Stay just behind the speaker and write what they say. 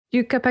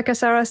Jukka-Pekka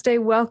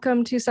Saraste,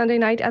 welcome to Sunday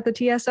Night at the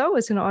TSO.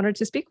 It's an honor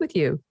to speak with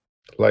you.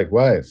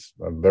 Likewise,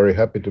 I'm very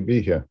happy to be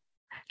here.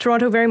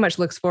 Toronto very much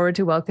looks forward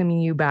to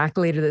welcoming you back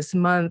later this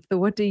month.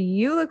 What do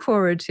you look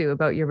forward to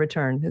about your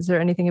return? Is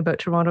there anything about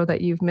Toronto that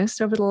you've missed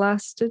over the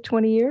last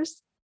 20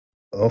 years?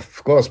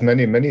 Of course,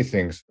 many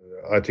things.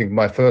 I think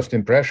my first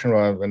impression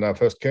when I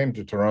first came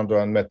to Toronto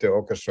and met the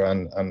orchestra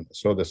and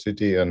saw the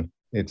city, and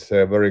it's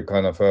a very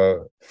kind of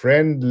a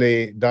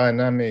friendly,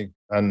 dynamic,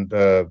 and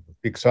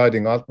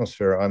exciting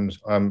atmosphere.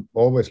 I'm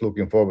always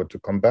looking forward to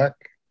come back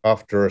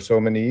after so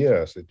many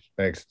years. It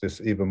makes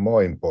this even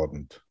more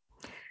important.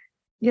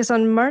 Yes,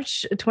 on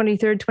March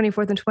 23rd,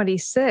 24th, and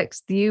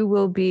 26th, you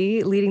will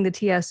be leading the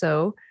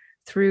TSO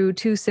through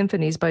two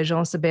symphonies by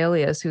Jean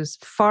Sibelius, who's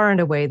far and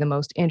away the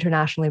most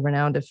internationally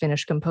renowned of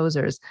Finnish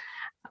composers.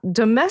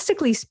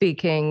 Domestically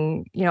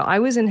speaking, I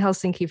was in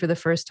Helsinki for the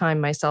first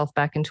time myself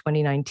back in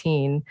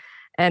 2019,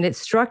 and it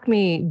struck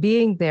me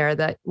being there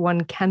that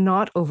one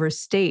cannot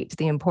overstate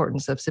the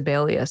importance of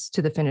Sibelius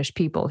to the Finnish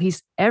people.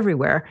 He's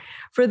everywhere.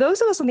 For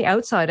those of us on the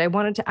outside, I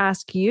wanted to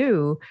ask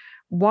you,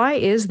 why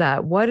is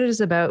that? What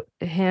is it about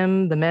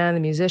him, the man, the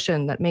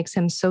musician, that makes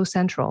him so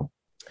central?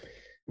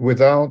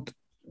 Without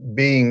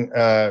being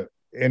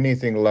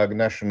anything like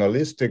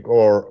nationalistic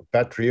or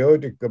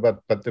patriotic,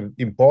 but the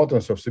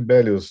importance of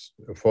Sibelius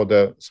for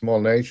the small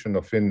nation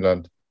of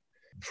Finland,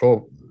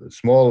 for a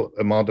small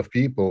amount of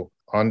people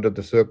under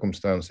the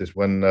circumstances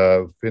when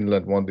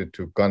Finland wanted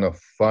to kind of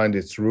find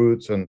its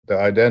roots and the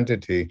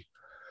identity,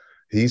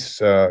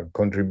 his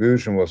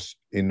contribution was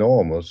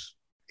enormous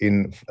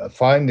in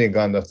finding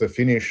kind of the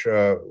Finnish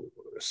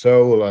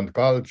soul and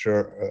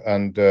culture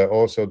and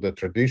also the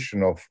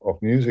tradition of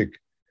music.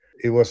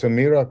 It was a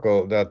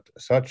miracle that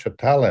such a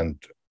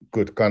talent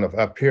could kind of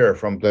appear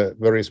from the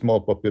very small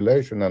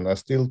population, and I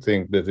still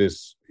think that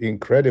is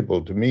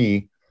incredible to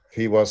me.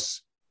 He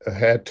was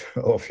ahead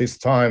of his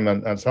time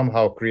and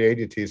somehow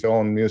created his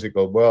own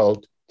musical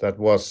world that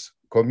was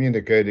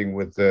communicating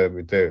with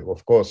the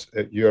of course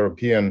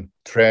European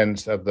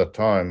trends at the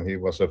time. He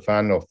was a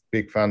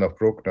big fan of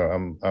Bruckner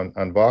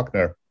and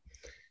Wagner,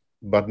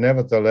 but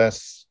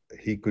nevertheless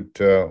he could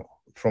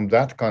from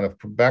that kind of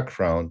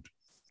background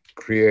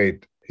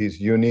create his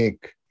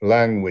unique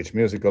language,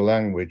 musical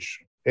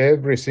language.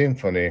 Every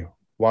symphony,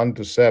 1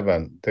 to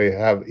 7, they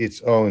have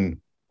its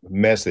own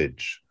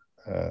message,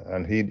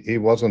 and he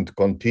wasn't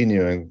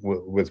continuing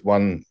with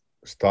one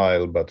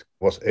style, but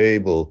was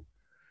able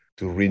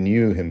to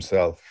renew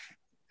himself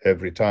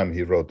every time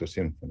he wrote a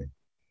symphony.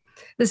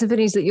 The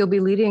symphonies that you'll be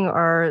leading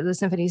are the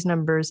symphonies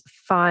numbers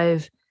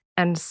 5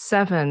 and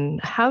 7.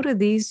 How do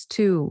these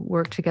two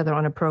work together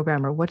on a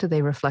program, or what do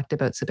they reflect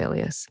about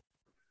Sibelius?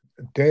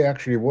 They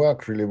actually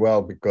work really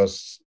well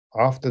because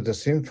after the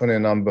symphony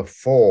number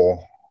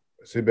 4,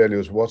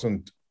 Sibelius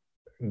wasn't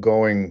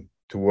going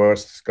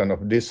towards this kind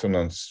of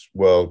dissonance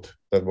world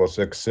that was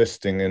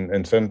existing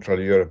in Central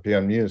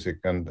European music,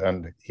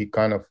 and he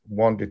kind of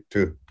wanted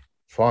to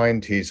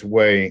find his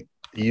way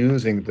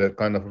using the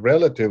kind of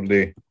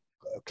relatively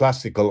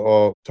classical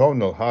or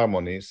tonal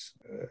harmonies.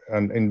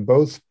 And in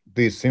both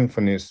these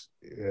symphonies,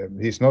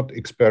 he's not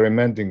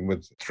experimenting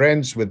with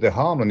trends with the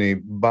harmony,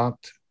 but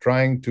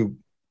trying to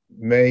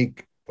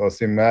make a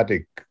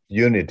thematic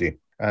unity.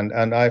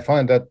 And I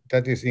find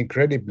that is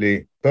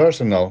incredibly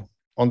personal.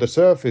 On the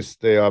surface,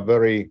 they are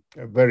very,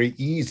 very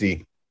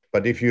easy.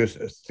 But if you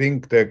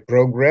think the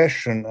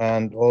progression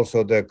and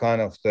also the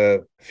kind of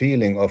the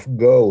feeling of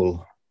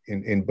goal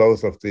in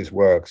both of these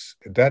works,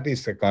 that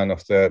is the kind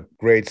of the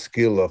great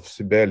skill of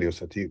Sibelius,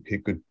 that he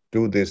could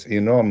do this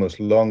enormous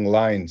long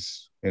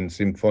lines in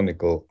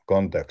symphonical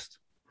context.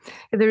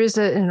 There is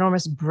an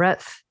enormous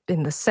breadth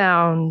in the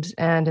sound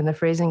and in the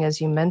phrasing, as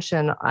you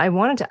mentioned. I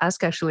wanted to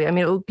ask, actually,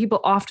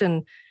 people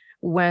often,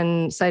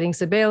 when citing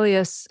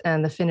Sibelius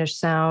and the Finnish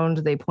sound,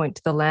 they point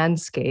to the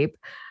landscape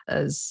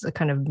as a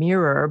kind of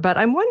mirror. But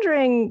I'm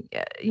wondering,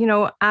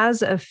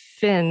 as a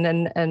Finn,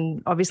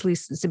 and obviously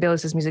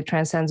Sibelius's music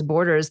transcends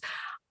borders,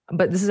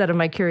 but this is out of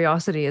my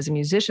curiosity as a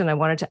musician, I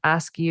wanted to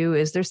ask you,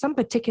 is there some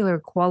particular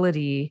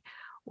quality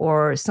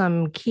or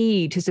some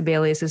key to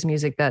Sibelius's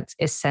music that's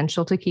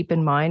essential to keep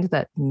in mind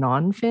that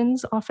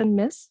non-Finns often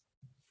miss?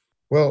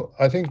 Well,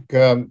 I think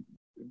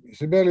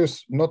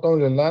Sibelius, not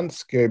only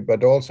landscape,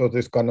 but also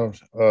this kind of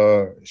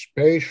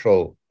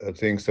spatial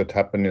things that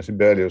happen in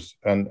Sibelius.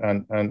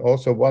 And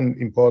also one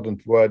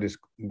important word is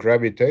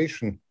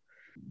gravitation,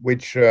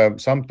 which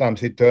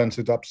sometimes he turns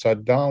it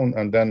upside down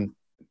and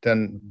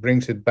then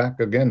brings it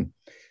back again.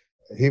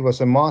 He was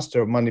a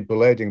master of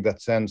manipulating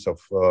that sense of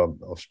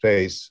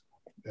space.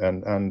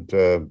 And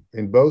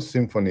in both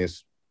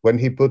symphonies, when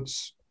he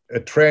puts a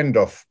trend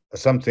of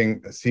something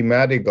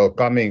thematical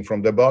coming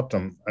from the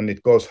bottom and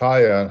it goes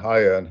higher and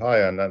higher and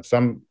higher and then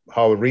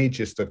somehow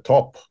reaches the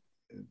top,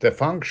 the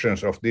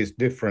functions of these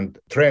different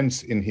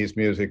trends in his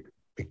music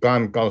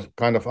become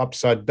kind of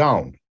upside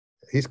down.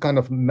 He's kind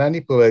of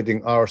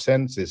manipulating our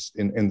senses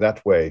in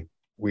that way.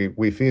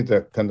 We feel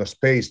the kind of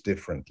space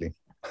differently,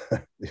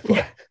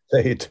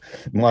 say it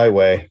my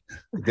way.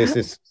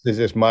 This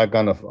is my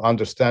kind of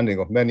understanding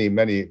of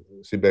many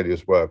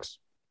Sibelius works.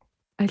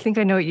 I think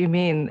I know what you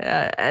mean.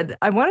 And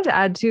I wanted to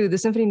add too the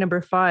Symphony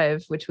Number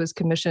 5, which was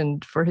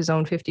commissioned for his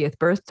own 50th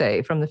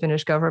birthday from the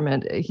Finnish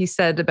government. He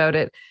said about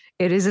it,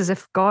 "It is as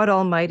if God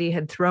Almighty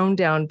had thrown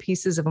down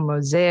pieces of a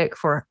mosaic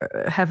for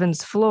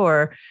heaven's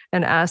floor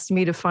and asked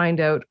me to find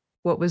out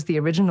what was the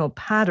original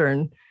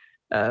pattern."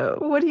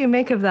 What do you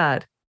make of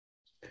that?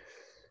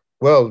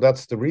 Well,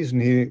 that's the reason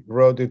he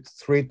wrote it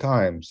 3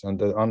 times, and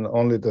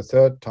only the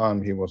third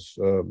time he was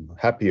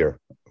happier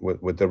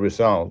with the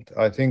result.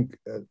 I think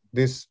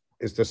this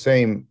is the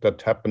same that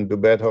happened to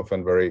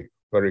Beethoven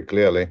very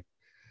clearly,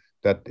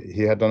 that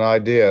he had an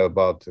idea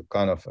about a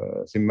kind of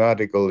a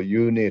thematical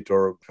unit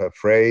or a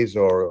phrase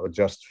or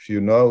just a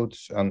few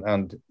notes,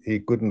 and he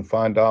couldn't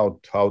find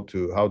out how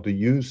to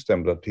use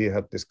them, that he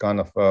had this kind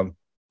of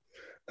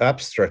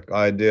abstract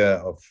idea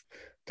of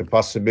the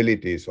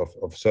possibilities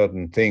of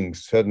certain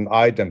things, certain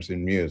items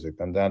in music,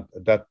 and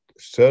that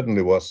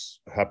certainly was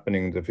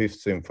happening in the Fifth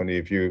Symphony.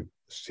 If you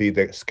see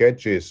the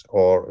sketches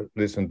or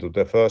listen to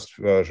the first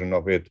version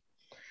of it,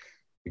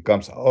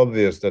 becomes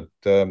obvious that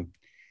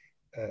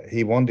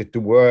he wanted to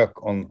work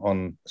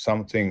on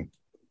something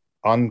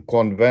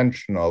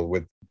unconventional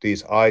with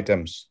these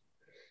items,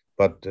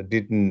 but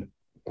didn't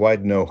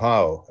quite know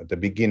how at the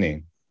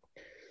beginning.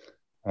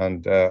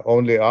 And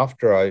only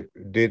after I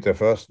did the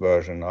first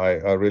version,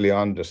 I really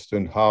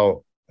understood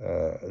how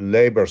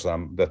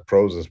laborsome that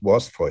process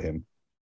was for him.